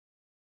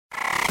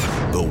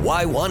The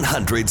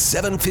Y100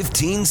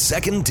 715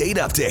 second date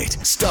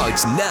update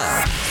starts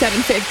now.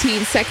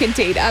 7:15 second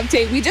date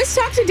update. We just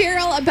talked to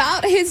Daryl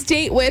about his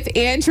date with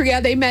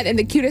Andrea. They met in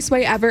the cutest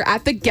way ever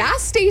at the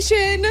gas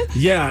station.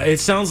 Yeah, it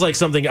sounds like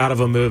something out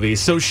of a movie.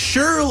 So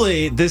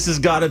surely this has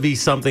got to be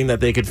something that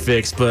they could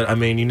fix. But I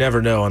mean, you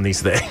never know on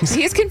these things.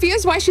 He's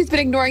confused why she's been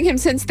ignoring him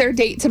since their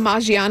date to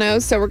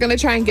Maggiano's. So we're going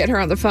to try and get her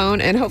on the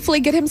phone and hopefully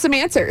get him some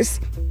answers.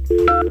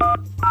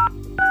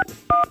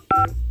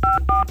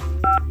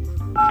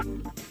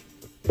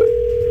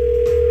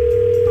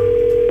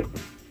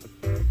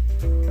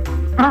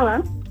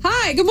 Hello.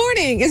 Hi, good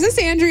morning. Is this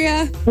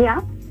Andrea?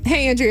 Yeah.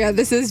 Hey, Andrea,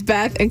 this is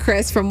Beth and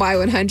Chris from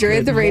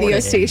Y100, the radio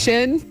morning.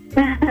 station.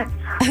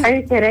 Are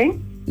you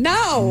kidding?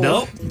 No.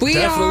 Nope, We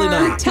definitely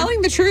are not.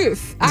 telling the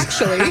truth,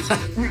 actually.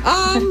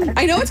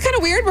 I know it's kind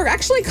of weird. We're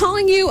actually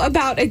calling you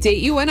about a date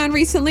you went on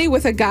recently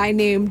with a guy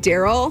named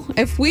Daryl.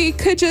 If we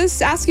could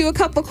just ask you a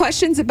couple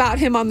questions about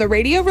him on the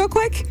radio real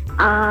quick.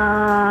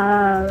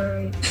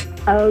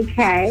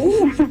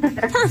 Okay.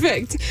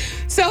 Perfect.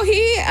 So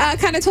he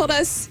kind of told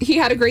us he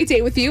had a great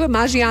date with you at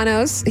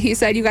Maggiano's. He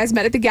said you guys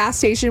met at the gas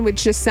station,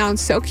 which just sounds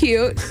so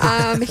cute.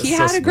 He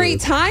So had a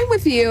great smooth. time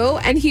with you,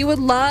 and he would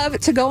love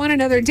to go on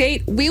another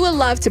date. We would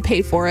love to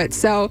pay for it.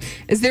 So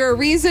is there a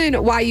reason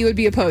why you would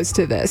be opposed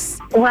to this?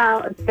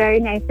 Well, it's very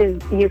nice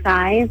of you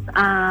guys.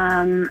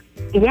 I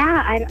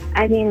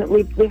mean,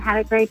 we had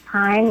a great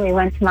time. We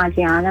went to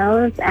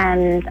Maggiano's,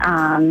 and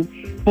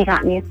he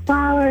got me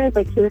flowers.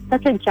 Like, he was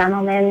such a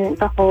gentleman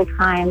the whole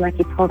time. Like,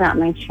 he pulled out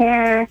my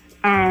chair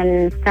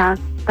and stuff.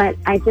 But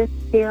I just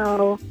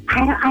feel,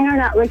 I don't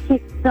know, like,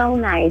 he's so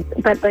nice.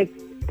 But, like,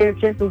 there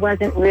just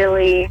wasn't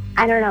really,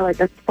 I don't know, like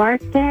a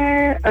spark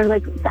there, or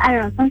like, I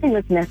don't know, something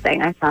was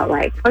missing, I felt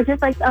like. Or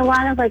just like a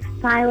lot of like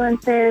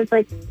silences,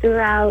 like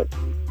throughout.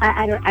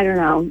 I don't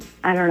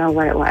know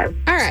what it was.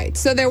 All right.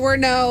 So there were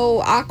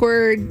no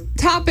awkward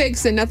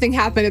topics and nothing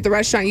happened at the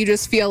restaurant. You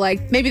just feel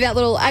like maybe that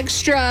little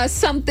extra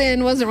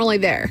something wasn't really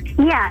there.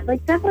 Yeah,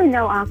 like definitely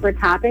no awkward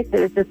topics. It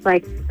was just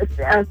like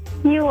a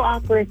few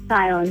awkward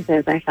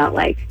silences, I felt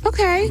like.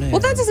 Okay.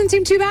 Well, that doesn't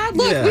seem too bad.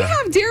 Look, Yeah. we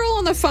have Daryl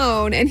on the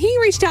phone, and he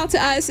reached out to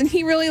us, and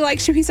he really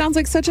likes you. He sounds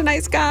like such a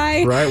nice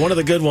guy. Right, one of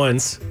the good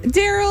ones.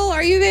 Daryl,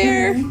 are you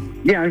there?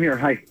 Yeah, I'm here.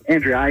 Hi,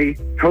 Andrea. I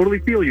totally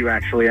feel you,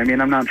 actually. I mean,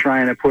 I'm not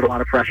trying to put a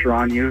lot of pressure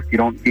on you. If you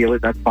don't feel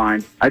it, that's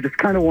fine. I just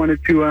kind of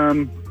wanted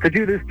to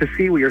do this to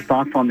see what your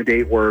thoughts on the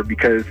date were,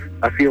 because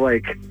I feel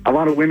like a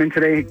lot of women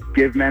today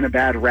give men a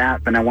bad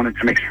rap, and I wanted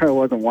to make sure I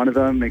wasn't one of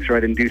them, make sure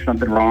I didn't do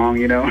something wrong,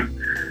 you know?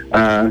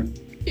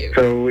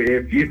 So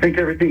if you think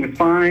everything was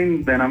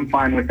fine, then I'm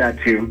fine with that,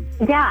 too.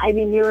 Yeah, I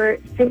mean, you were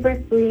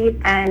super sweet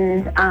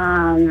and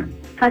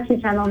such a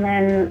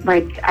gentleman.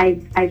 Like, I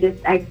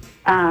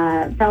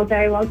felt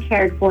very well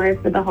cared for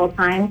the whole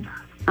time.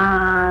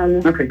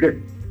 Okay,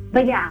 good.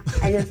 But yeah,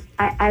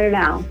 I don't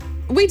know.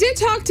 We did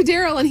talk to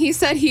Daryl, and he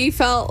said he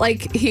felt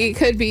like he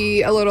could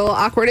be a little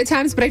awkward at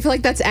times, but I feel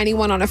like that's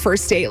anyone on a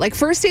first date. Like,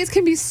 first dates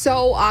can be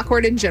so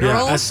awkward in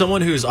general. Yeah, as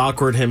someone who's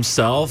awkward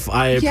himself,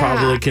 I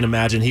probably can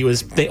imagine he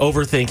was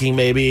overthinking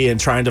maybe and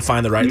trying to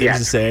find the right things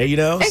to say, you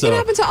know? It can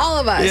happen to all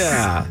of us.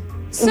 Yeah.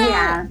 So,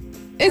 Yeah.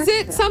 is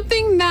it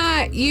something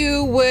that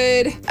you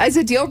would, as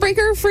a deal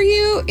breaker for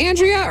you,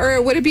 Andrea,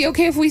 or would it be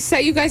okay if we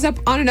set you guys up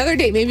on another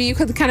date? Maybe you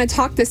could kind of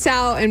talk this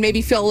out and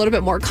maybe feel a little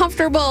bit more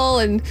comfortable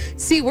and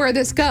see where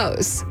this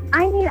goes.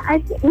 I mean,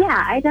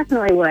 I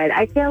definitely would.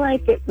 I feel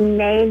like it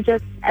may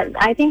just,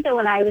 I think that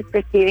what I was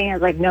perceiving as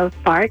like no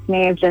spark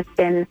may have just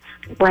been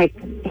like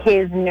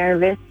his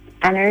nervous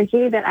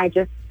energy that I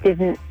just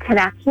didn't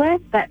connect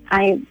with. But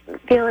I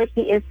feel like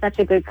he is such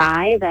a good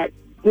guy that,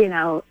 you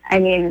know, I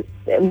mean,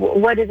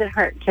 what does it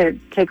hurt to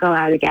go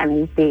out again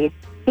and see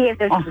if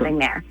there's something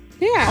there?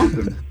 Yeah.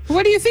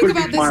 What do you think Put a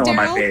about big this, smile on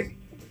my Daryl? face.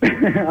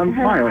 I'm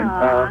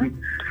smiling.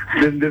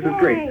 This is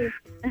great.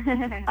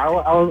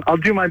 I'll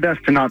do my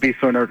best to not be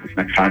so nervous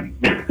next time.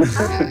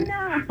 Oh,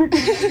 no.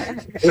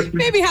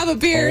 Maybe have a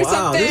beer or Wow,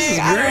 something. this is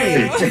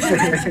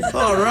I don't know.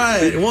 All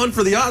right, one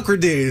for the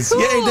awkward days.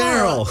 Yay, Cool.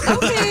 Daryl.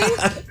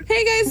 Okay.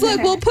 Hey, guys,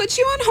 look, we'll put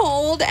you on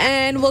hold,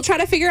 and we'll try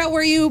to figure out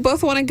where you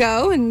both want to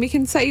go, and we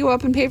can set you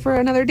up and pay for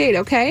another date,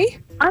 okay?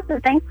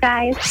 Awesome. Thanks,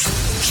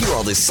 guys. Hear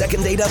all the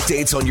second date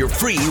updates on your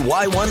free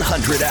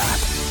Y100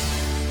 app.